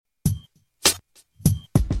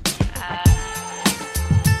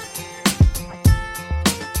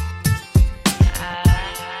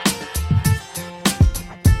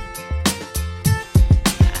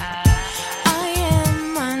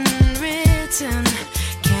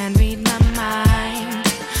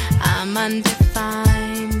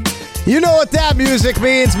undefined. You know what that music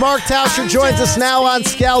means. Mark Tauscher joins us now on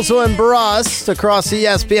Scalzo and Brust across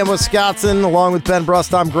ESPN Wisconsin. Along with Ben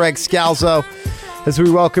Brust, I'm Greg Scalzo. As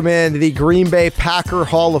we welcome in the Green Bay Packer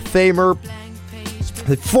Hall of Famer,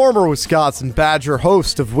 the former Wisconsin Badger,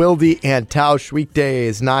 host of Wilde and Tausch,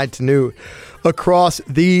 weekdays 9 to noon across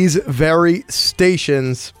these very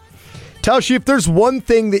stations. Tausch, if there's one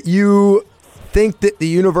thing that you think that the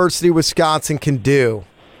University of Wisconsin can do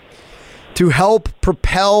to help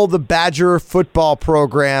propel the Badger football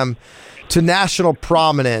program to national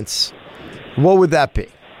prominence, what would that be?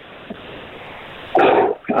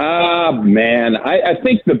 Man, I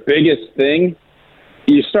think the biggest thing,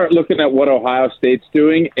 you start looking at what Ohio State's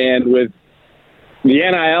doing, and with the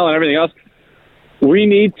NIL and everything else, we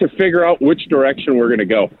need to figure out which direction we're going to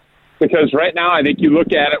go. Because right now, I think you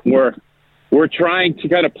look at it, we're trying to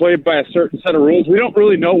kind of play by a certain set of rules. We don't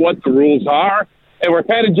really know what the rules are, and we're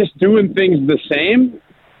kind of just doing things the same.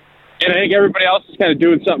 And I think everybody else is kind of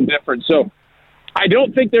doing something different. So I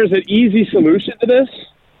don't think there's an easy solution to this,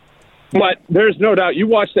 but there's no doubt. You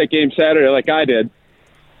watched that game Saturday like I did.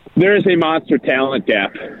 There is a monster talent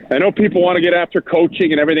gap. I know people want to get after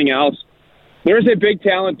coaching and everything else. There is a big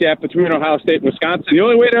talent gap between Ohio State and Wisconsin. The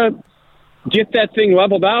only way to get that thing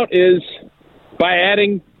leveled out is by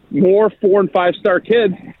adding more 4- and 5-star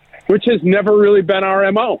kids, which has never really been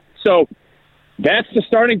our MO. So that's the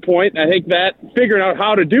starting point. I think that figuring out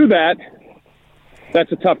how to do that,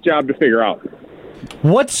 that's a tough job to figure out.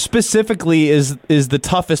 What specifically is the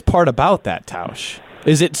toughest part about that, Tausch?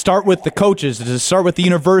 Is it start with the coaches? Does it start with the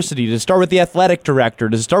university? Does it start with the athletic director?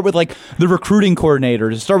 Does it start with like the recruiting coordinator?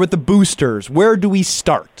 Does it start with the boosters? Where do we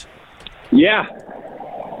start? Yeah.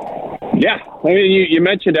 I mean, you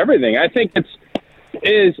mentioned everything. I think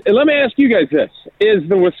let me ask you guys this. Is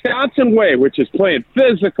the Wisconsin way, which is playing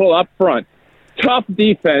physical up front, tough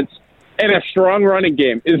defense, and a strong running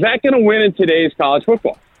game, is that going to win in today's college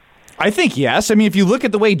football? I think yes. I mean, if you look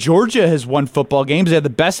at the way Georgia has won football games, they have the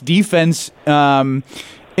best defense. And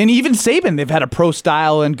even Saban, they've had a pro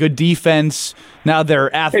style and good defense. Now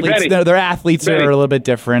their athletes, their athletes are a little bit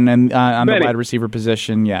different, and on the wide receiver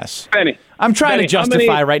position, yes. I'm trying to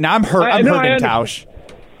justify right now. I'm hurting Tausch.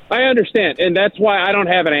 I understand, and that's why I don't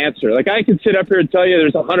have an answer. Like, I can sit up here and tell you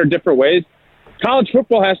there's 100 different ways. College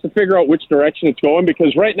football has to figure out which direction it's going,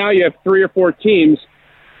 because right now you have 3 or 4 teams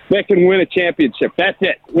that can win a championship. That's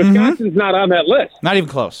it. Wisconsin's not on that list. Not even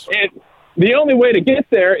close. And the only way to get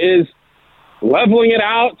there is leveling it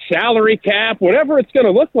out, salary cap, whatever it's going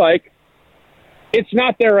to look like. It's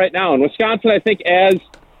not there right now. In Wisconsin, I think as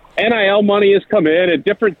NIL money has come in and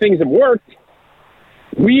different things have worked,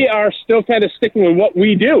 we are still kind of sticking with what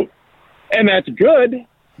we do. And that's good,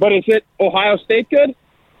 but is it Ohio State good?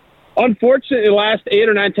 Unfortunately, the last 8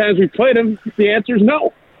 or 9 times we played them, the answer is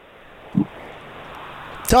no.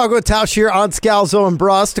 Talking with Tausch here on Scalzo and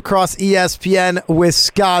Brust across ESPN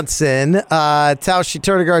Wisconsin. Tausch,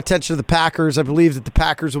 turning our attention to the Packers. I believe that the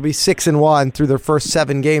Packers will be 6-1 through their first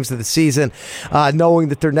 7 games of the season, knowing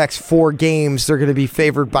that their next 4 games they're going to be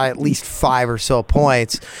favored by at least 5 or so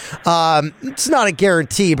points. It's not a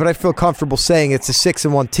guarantee, but I feel comfortable saying it's a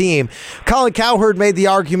 6-1 team. Colin Cowherd made the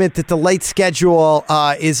argument that the late schedule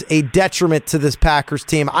is a detriment to this Packers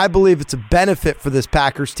team. I believe it's a benefit for this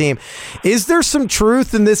Packers team. Is there some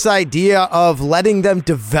truth in this idea of letting them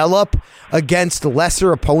develop against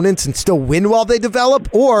lesser opponents and still win while they develop?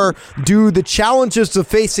 Or do the challenges of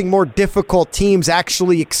facing more difficult teams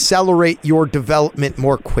actually accelerate your development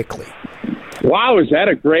more quickly? Wow, is that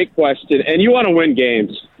a great question. And you want to win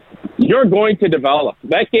games. You're going to develop.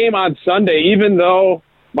 That game on Sunday, even though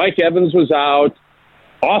Mike Evans was out,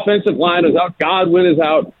 offensive line was out, Godwin is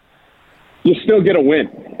out, you still get a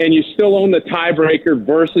win. And you still own the tiebreaker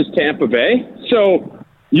versus Tampa Bay. So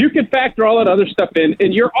you can factor all that other stuff in,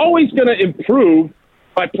 and you're always going to improve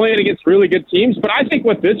by playing against really good teams. But I think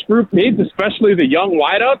what this group needs, especially the young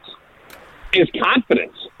wideouts, is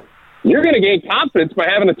confidence. You're going to gain confidence by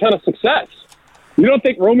having a ton of success. You don't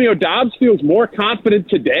think Romeo Doubs feels more confident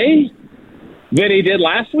today than he did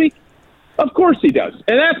last week? Of course he does.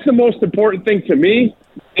 And that's the most important thing to me,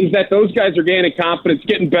 is that those guys are gaining confidence,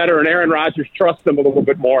 getting better, and Aaron Rodgers trusts them a little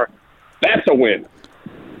bit more. That's a win.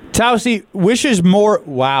 Tausch, which is more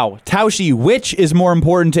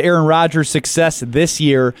important to Aaron Rodgers' success this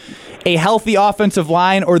year, a healthy offensive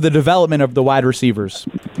line or the development of the wide receivers?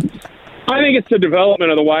 I think it's the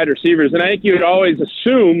development of the wide receivers, and I think you would always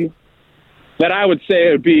assume that I would say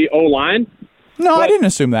it would be O-line. No, I didn't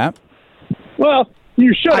assume that. Well,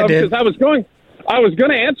 you should have, because I was going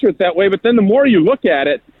to answer it that way, but then the more you look at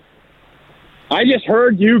it, I just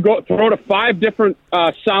heard you throw to 5 different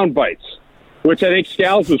sound bites. which I think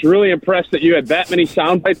Scalzo was really impressed that you had that many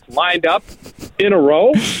sound bites lined up in a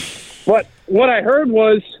row. But what I heard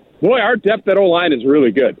was, boy, our depth at O-line is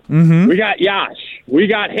really good. Mm-hmm. We got Yash. We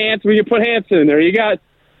got Hanson. We can put Hanson in there. You got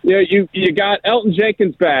you got Elton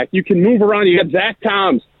Jenkins back. You can move around. You got Zach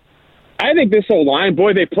Toms. I think this O-line,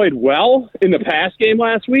 boy, they played well in the pass game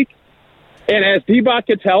last week. And as D-Bot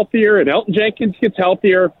gets healthier and Elton Jenkins gets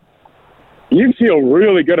healthier, you feel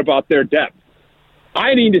really good about their depth.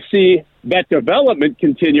 I need to see that development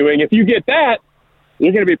continuing. If you get that,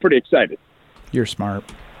 you're going to be pretty excited. You're smart.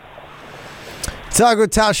 Talk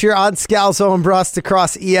with Tausch here on Scalzo and Brust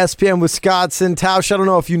across ESPN Wisconsin. Tausch, I don't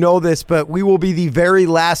know if you know this, but we will be the very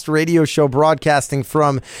last radio show broadcasting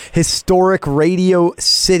from historic Radio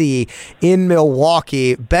City in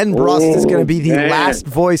Milwaukee. Ben Brust is going to be the last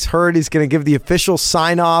voice heard. He's going to give the official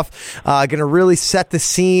sign-off, going to really set the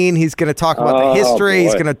scene. He's going to talk about the history. Boy.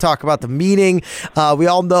 He's going to talk about the meeting. We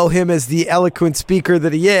all know him as the eloquent speaker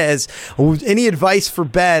that he is. Any advice for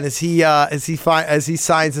Ben as he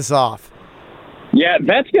signs us off? Yeah,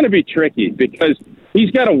 that's going to be tricky because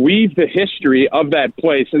he's got to weave the history of that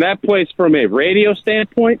place. And that place, from a radio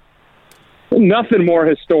standpoint, nothing more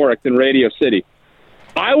historic than Radio City.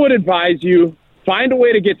 I would advise you, find a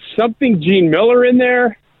way to get something Gene Miller in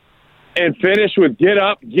there and finish with get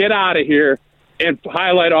up, get out of here, and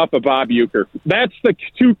highlight off of Bob Uecker. That's the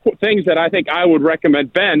two things that I think I would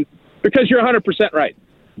recommend Ben, because you're 100% right.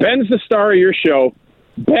 Ben's the star of your show.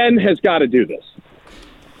 Ben has got to do this.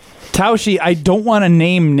 Tausch, I don't want to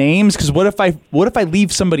name names because what if I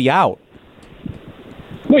leave somebody out?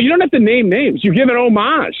 Well, you don't have to name names. You give an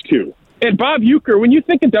homage to. And Bob Uecker, when you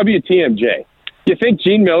think of WTMJ, you think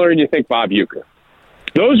Gene Miller and you think Bob Uecker.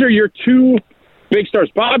 Those are your two big stars.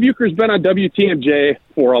 Bob Uecker's been on WTMJ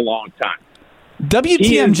for a long time.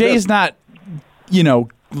 WTMJ is not,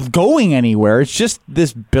 going anywhere. It's just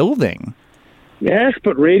this building. Yes,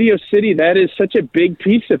 but Radio City, that is such a big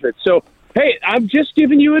piece of it. So, hey, I'm just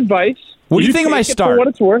giving you advice. What do you think of my start? For what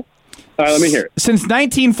it's worth. Let me hear it. Since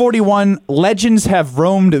 1941, legends have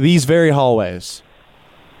roamed these very hallways.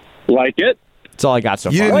 Like it? That's all I got so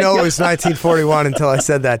far. You didn't know it was 1941 until I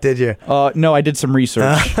said that, did you? No, I did some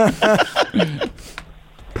research.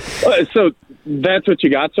 So that's what you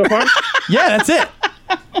got so far? Yeah, that's it.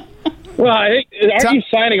 Well, aren't you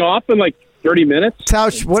signing off in like 30 minutes?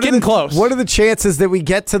 Tausch, what are the chances that we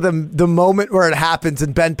get to the moment where it happens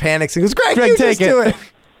and Ben panics and goes, Greg, you just do it.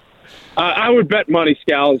 I would bet money,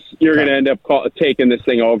 Scalz, you're going to end up taking this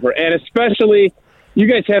thing over. And especially, you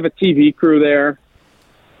guys have a TV crew there.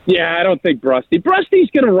 Yeah, I don't think Brusty's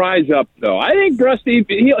going to rise up, though. I think Brusty,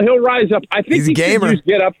 he'll rise up. I think he's a gamer. Should use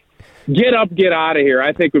get up, get out of here.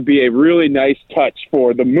 I think would be a really nice touch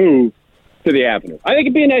for the move to the Avenue. I think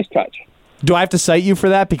it'd be a nice touch. Do I have to cite you for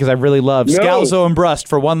that? Because I really love Scalzo and Brust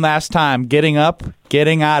for one last time. Getting up,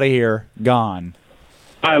 getting out of here, gone.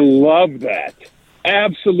 I love that.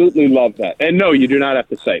 Absolutely love that. And no, you do not have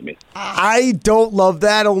to cite me. I don't love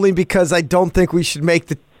that only because I don't think we should make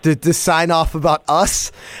the sign off about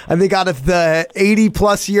us. I think out of the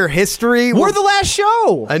 80-plus year history, we're the last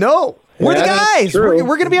show. I know. We're the guys. We're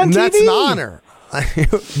going to be on TV. That's an honor.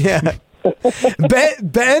 Yeah.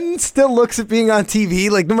 Ben still looks at being on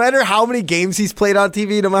TV. Like, no matter how many games he's played on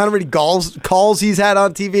TV, no matter how many calls he's had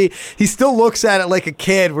on TV, he still looks at it like a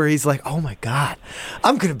kid where he's like, oh my God,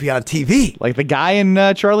 I'm going to be on TV. Like the guy in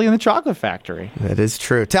Charlie and the Chocolate Factory. That is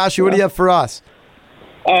true. Tausch, what do you have for us?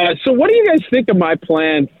 So what do you guys think of my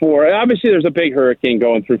plan for, obviously there's a big hurricane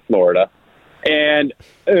going through Florida, and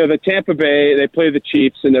the Tampa Bay, they play the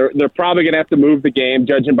Chiefs, and they're probably going to have to move the game,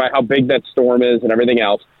 judging by how big that storm is and everything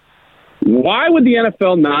else. Why would the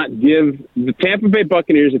NFL not give the Tampa Bay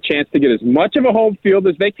Buccaneers a chance to get as much of a home field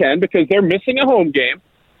as they can, because they're missing a home game,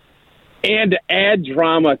 and to add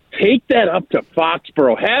drama, take that up to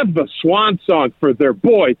Foxborough, have the swan song for their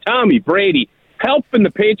boy, Tommy Brady, helping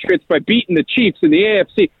the Patriots by beating the Chiefs in the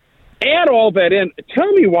AFC. Add all that in.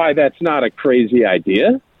 Tell me why that's not a crazy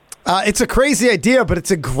idea. It's a crazy idea, but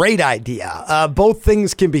it's a great idea. Both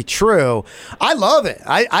things can be true. I love it.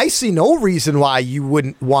 I see no reason why you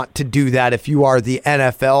wouldn't want to do that if you are the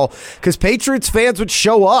NFL, because Patriots fans would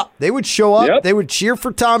show up. They would show up. Yep. They would cheer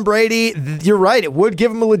for Tom Brady. You're right. It would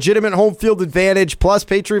give them a legitimate home field advantage. Plus,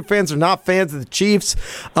 Patriot fans are not fans of the Chiefs.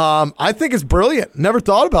 I think it's brilliant. Never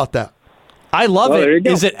thought about that. I love it.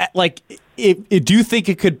 Is it like, do you think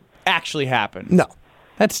it could actually happen? No.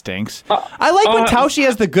 That stinks. I like when Tausch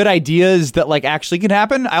has the good ideas that like actually can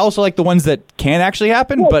happen. I also like the ones that can't actually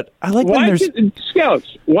happen, but I like when there's...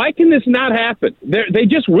 Scouts, why can this not happen? They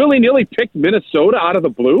just willy-nilly picked Minnesota out of the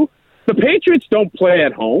blue. The Patriots don't play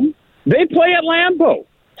at home. They play at Lambeau.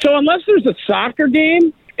 So unless there's a soccer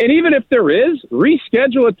game And even if there is,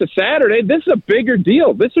 reschedule it to Saturday. This is a bigger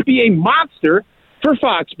deal. This would be a monster for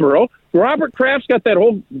Foxborough. Robert Kraft's got that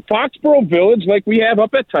whole Foxborough Village like we have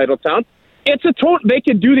up at Titletown. It's a total. They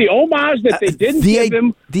could do the homage that they didn't give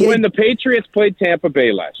him when the Patriots played Tampa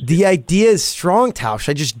Bay last year. The idea is strong, Tausch.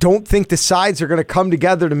 I just don't think the sides are going to come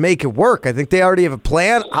together to make it work. I think they already have a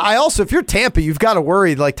plan. I also, if you're Tampa, you've got to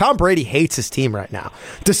worry. Like, Tom Brady hates his team right now,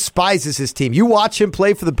 despises his team. You watch him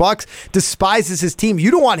play for the Bucs, despises his team. You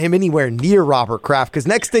don't want him anywhere near Robert Kraft, because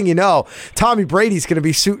next thing you know, Tommy Brady's going to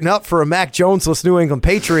be suiting up for a Mac Jones-less New England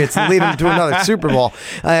Patriots and lead him to another Super Bowl.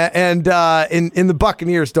 And the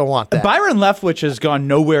Buccaneers don't want that. Byron Leftwich has gone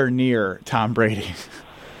nowhere near Tom Brady.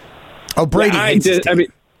 Oh, Brady hates his team.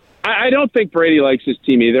 I don't think Brady likes his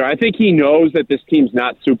team either. I think he knows that this team's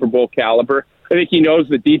not Super Bowl caliber. I think he knows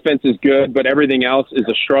the defense is good, but everything else is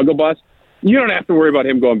a struggle bus. You don't have to worry about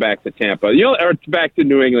him going back to Tampa or back to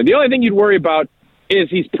New England. The only thing you'd worry about is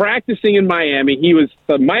he's practicing in Miami.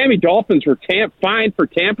 The Miami Dolphins were fined for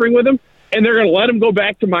tampering with him, and they're going to let him go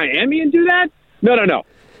back to Miami and do that? No.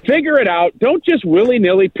 Figure it out. Don't just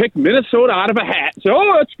willy-nilly pick Minnesota out of a hat. Say,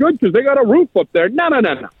 oh, that's good because they got a roof up there. No.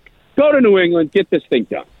 Go to New England. Get this thing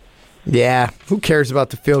done. Yeah, who cares about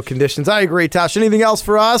the field conditions? I agree, Tausch. Anything else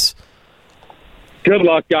for us? Good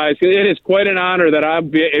luck, guys. It is quite an honor that I'll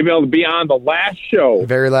be able to be on the last show.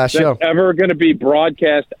 Very last show. Ever going to be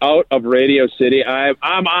broadcast out of Radio City.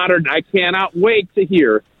 I'm honored. I cannot wait to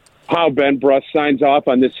hear how Ben Brust signs off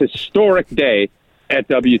on this historic day at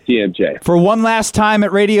WTMJ. For one last time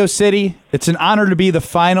at Radio City, it's an honor to be the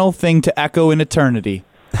final thing to echo in eternity.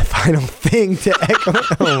 The final thing to echo.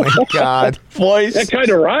 Oh, my God. Voice. That kind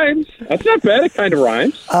of rhymes. That's not bad. It kind of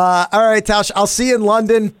rhymes. All right, Tausch. I'll see you in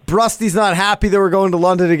London. Brusty's not happy that we're going to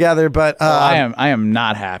London together, but... I am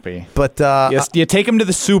not happy. But you take him to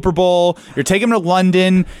the Super Bowl. You're taking him to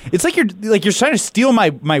London. It's like you're trying to steal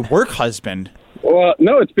my work husband. Well,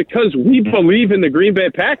 no, it's because we believe in the Green Bay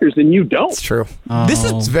Packers and you don't. It's true. This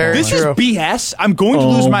is BS. I'm going to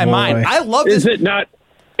lose my mind. I love this. Is it not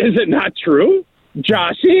true,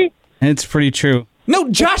 Joshy? It's pretty true. No,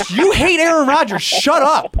 Josh, you hate Aaron Rodgers. Shut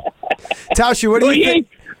up. Tauscher, what do you think?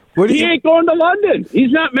 He ain't going to London.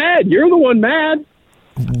 He's not mad. You're the one mad.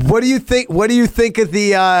 What do you think? What do you think of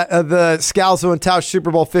the Scalzo and Tausch Super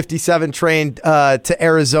Bowl 57 train to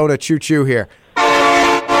Arizona choo-choo here?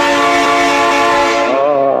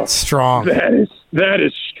 Strong. That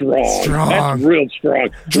is strong. That's real strong.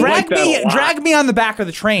 Drag me on the back of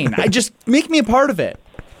the train. Just make me a part of it.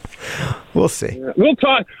 We'll see. We'll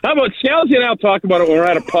talk. How about Scalzi and I'll talk about it when we're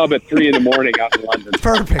at a pub at 3 a.m. out in London.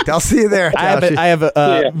 Perfect. I'll see you there. I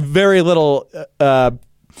have very little. I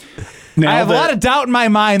have a lot of doubt in my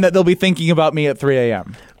mind that they'll be thinking about me at 3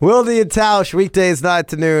 a.m. Wilde and Tausch, weekdays 9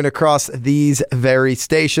 to noon across these very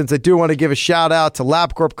stations. I do want to give a shout out to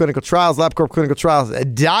LabCorp Clinical Trials,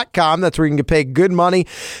 LabCorpClinicalTrials.com. That's where you can pay good money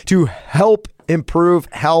to help improve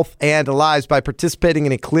health and lives by participating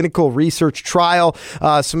in a clinical research trial.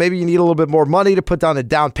 So maybe you need a little bit more money to put down a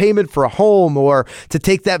down payment for a home, or to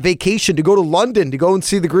take that vacation to go to London to go and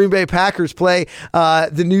see the Green Bay Packers play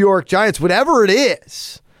the New York Giants. Whatever it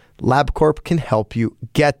is, LabCorp can help you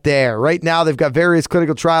get there. Right now, they've got various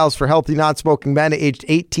clinical trials for healthy, non-smoking men aged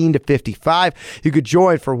 18 to 55. You could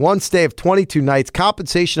join for one stay of 22 nights,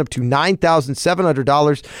 compensation up to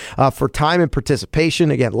 $9,700 for time and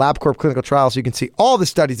participation. Again, LabCorp Clinical Trials. You can see all the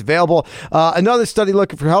studies available. Another study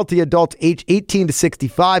looking for healthy adults aged 18 to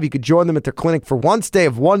 65. You could join them at their clinic for one stay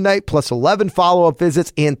of one night, plus 11 follow-up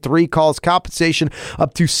visits and 3 calls. Compensation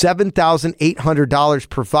up to $7,800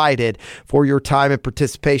 provided for your time and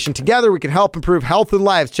participation. Together, we can help improve health and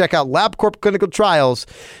lives. Check out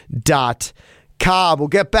LabCorpClinicalTrials.com. We'll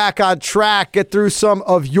get back on track, get through some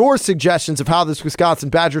of your suggestions of how this Wisconsin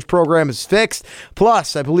Badgers program is fixed.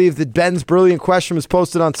 Plus, I believe that Ben's brilliant question was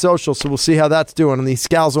posted on social, so we'll see how that's doing on the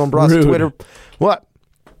Scalzo and Brust Twitter. What?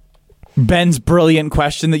 Ben's brilliant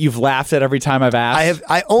question that you've laughed at every time I've asked.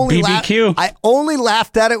 I only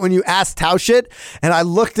laughed at it when you asked Tausch it, and I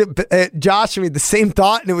looked at Josh and we had the same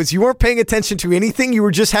thought, and it was you weren't paying attention to anything. You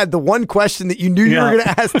were just had the one question that you knew you were going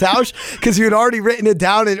to ask Tausch because you had already written it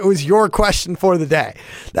down, and it was your question for the day.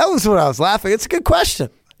 That was what I was laughing. It's a good question.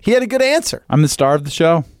 He had a good answer. I'm the star of the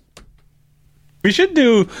show. We should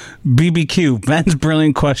do BBQ, Ben's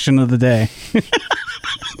brilliant question of the day.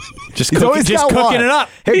 Just cooking it up.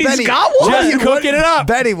 Hey, he's Benny, got one. Just cooking it up.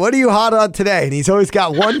 Benny, what are you hot on today? And he's always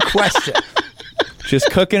got one question. Just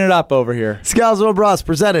cooking it up over here. Scalzo Brust,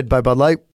 presented by Bud Light.